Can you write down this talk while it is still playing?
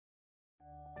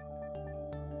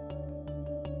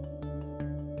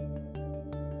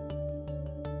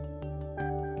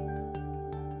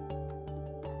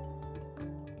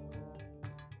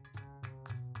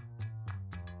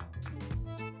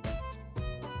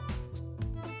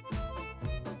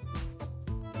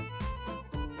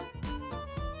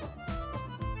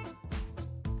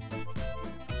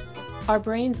Our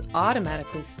brains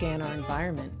automatically scan our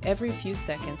environment every few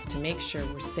seconds to make sure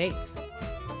we're safe.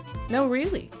 No,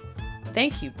 really.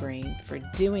 Thank you, brain, for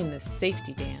doing this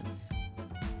safety dance.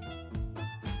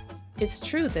 It's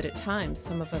true that at times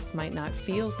some of us might not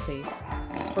feel safe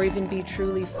or even be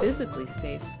truly physically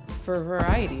safe for a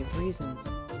variety of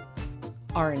reasons.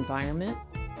 Our environment,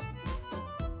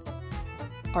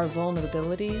 our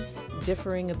vulnerabilities,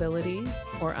 differing abilities,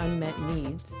 or unmet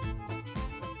needs,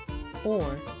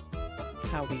 or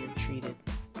how we are treated.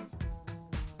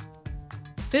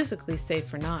 Physically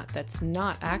safe or not, that's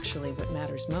not actually what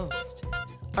matters most.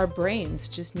 Our brains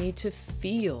just need to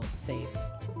feel safe,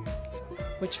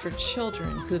 which for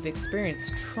children who've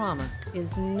experienced trauma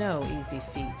is no easy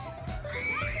feat.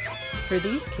 For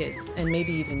these kids, and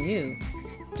maybe even you,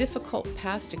 difficult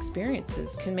past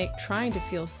experiences can make trying to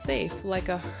feel safe like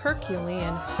a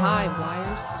Herculean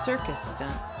high-wire circus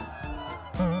stunt.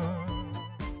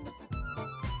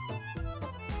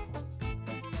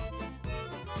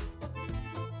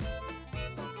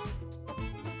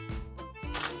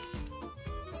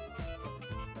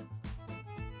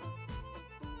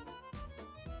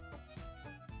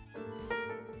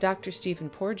 Dr. Stephen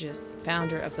Porges,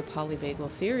 founder of the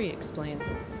polyvagal theory,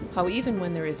 explains how even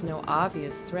when there is no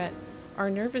obvious threat,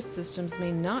 our nervous systems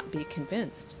may not be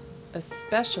convinced,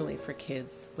 especially for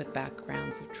kids with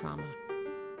backgrounds of trauma.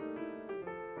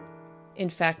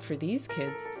 In fact, for these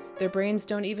kids, their brains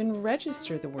don't even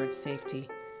register the word safety.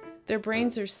 Their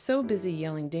brains are so busy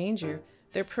yelling danger,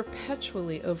 they're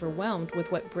perpetually overwhelmed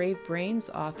with what Brave Brains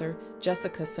author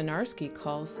Jessica Sinarski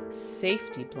calls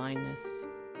safety blindness.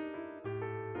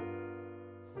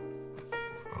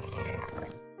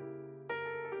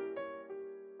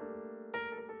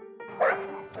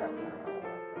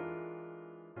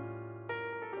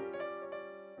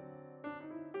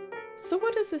 So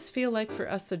what does this feel like for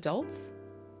us adults?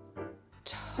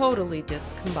 Totally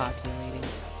discombobulating.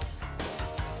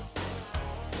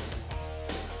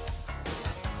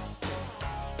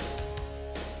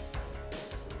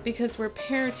 Because we're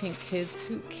parenting kids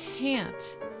who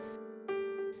can't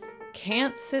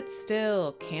sit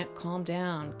still, can't calm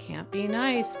down, can't be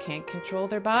nice, can't control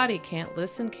their body, can't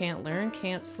listen, can't learn,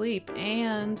 can't sleep,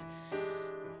 and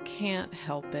can't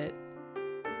help it.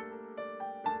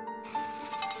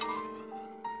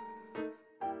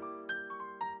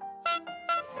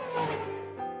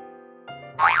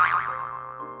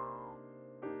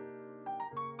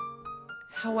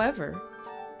 However,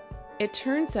 it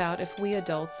turns out if we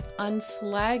adults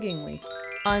unflaggingly,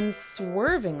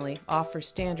 unswervingly offer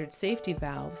standard safety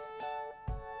valves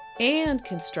and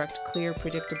construct clear,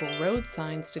 predictable road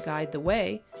signs to guide the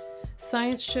way,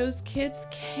 science shows kids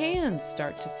can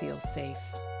start to feel safe.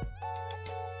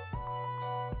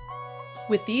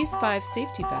 With these 5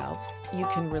 safety valves, you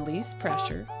can release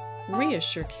pressure,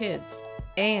 reassure kids,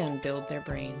 and build their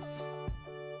brains.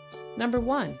 Number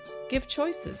 1, give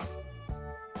choices.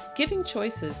 Giving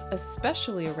choices,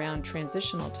 especially around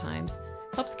transitional times,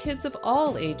 helps kids of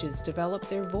all ages develop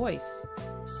their voice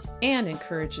and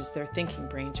encourages their thinking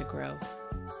brain to grow.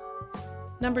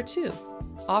 Number 2,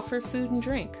 offer food and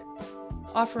drink.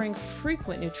 Offering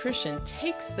frequent nutrition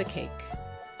takes the cake.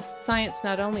 Science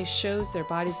not only shows their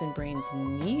bodies and brains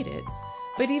need it,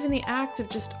 but even the act of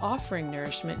just offering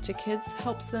nourishment to kids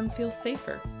helps them feel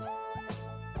safer.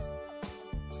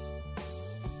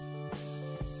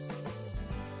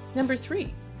 Number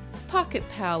 3, pocket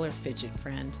pal or fidget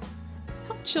friend.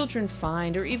 Help children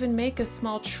find or even make a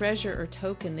small treasure or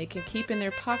token they can keep in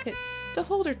their pocket to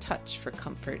hold or touch for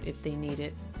comfort if they need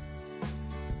it.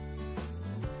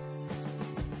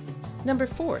 Number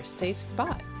 4, safe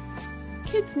spot.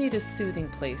 Kids need a soothing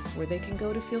place where they can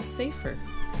go to feel safer,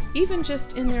 even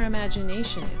just in their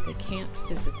imagination if they can't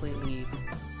physically leave.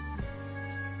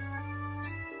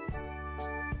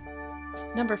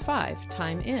 Number 5,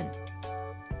 time in.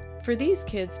 For these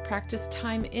kids, practice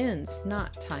time-ins,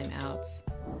 not time-outs.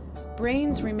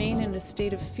 Brains remain in a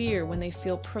state of fear when they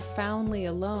feel profoundly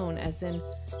alone, as in,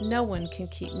 no one can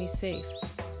keep me safe.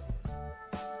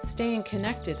 Staying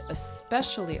connected,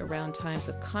 especially around times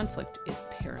of conflict, is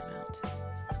paramount.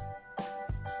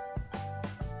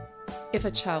 If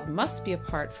a child must be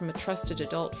apart from a trusted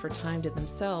adult for time to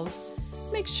themselves,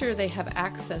 make sure they have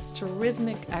access to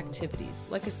rhythmic activities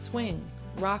like a swing,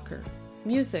 rocker,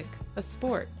 music, a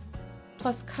sport,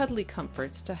 plus cuddly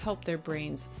comforts to help their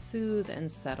brains soothe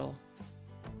and settle.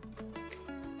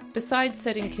 Besides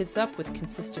setting kids up with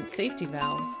consistent safety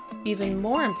valves, even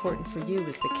more important for you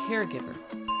as the caregiver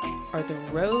are the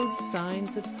road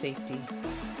signs of safety.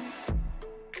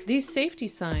 These safety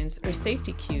signs, or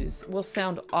safety cues, will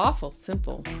sound awful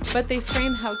simple, but they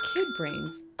frame how kid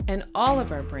brains, and all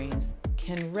of our brains,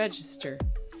 can register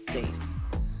safe.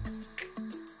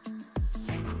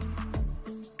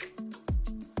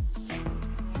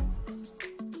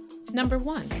 Number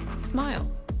 1, smile.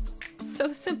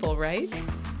 So simple, right?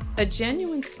 A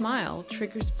genuine smile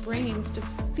triggers brains to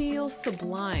feel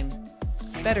sublime.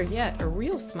 Better yet, a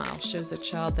real smile shows a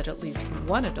child that at least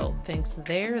one adult thinks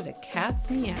they're the cat's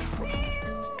meow.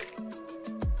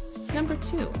 Number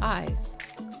 2, eyes.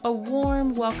 A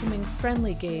warm, welcoming,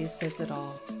 friendly gaze says it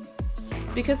all.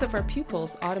 Because of our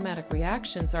pupils' automatic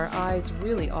reactions, our eyes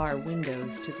really are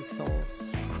windows to the soul.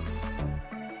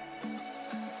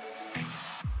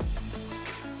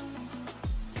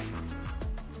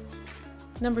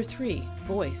 Number 3,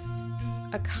 voice.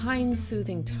 A kind,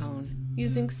 soothing tone,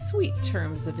 using sweet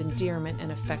terms of endearment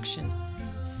and affection.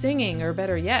 Singing, or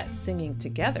better yet, singing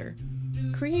together,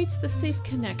 creates the safe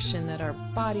connection that our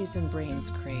bodies and brains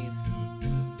crave.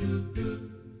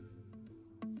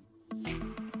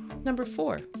 Number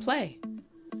 4, play.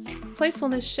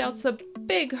 Playfulness shouts a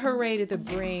big hooray to the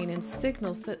brain and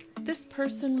signals that this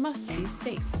person must be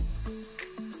safe.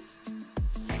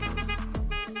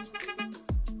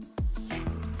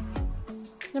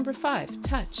 Number 5,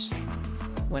 touch.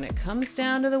 When it comes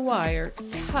down to the wire,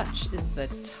 touch is the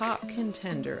top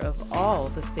contender of all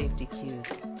the safety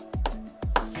cues.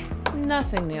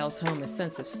 Nothing nails home a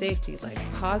sense of safety like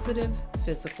positive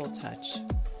physical touch.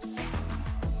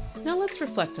 Now let's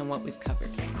reflect on what we've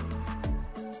covered.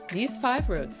 These 5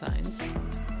 road signs,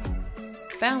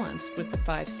 balanced with the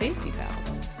 5 safety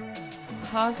valves,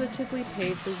 positively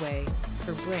pave the way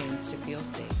for brains to feel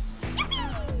safe.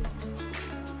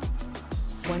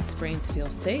 Once brains feel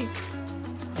safe,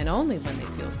 and only when they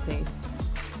feel safe,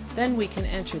 then we can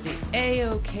enter the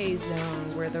A-OK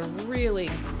zone where the really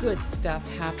good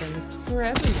stuff happens for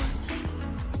everyone.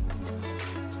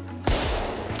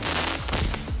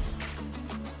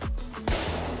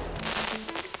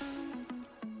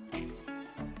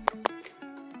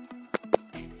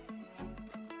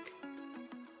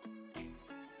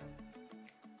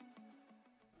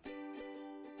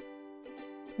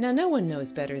 Now, no one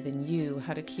knows better than you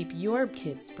how to keep your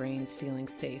kids' brains feeling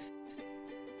safe.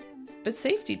 But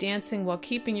safety dancing while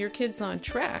keeping your kids on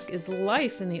track is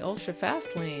life in the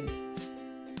ultra-fast lane.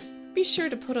 Be sure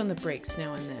to put on the brakes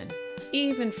now and then,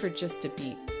 even for just a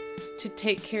beat, to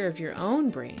take care of your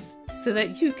own brain so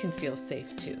that you can feel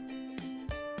safe too.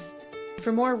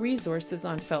 For more resources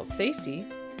on felt safety,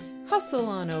 hustle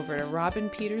on over to Robbyn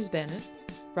Peters Bennett,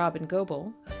 Robyn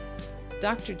Gobbel,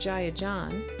 Dr. Jaiya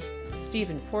John,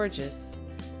 Stephen Porges,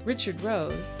 Richard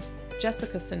Rose,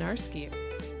 Jessica Sinarski,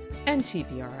 and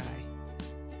TBRI.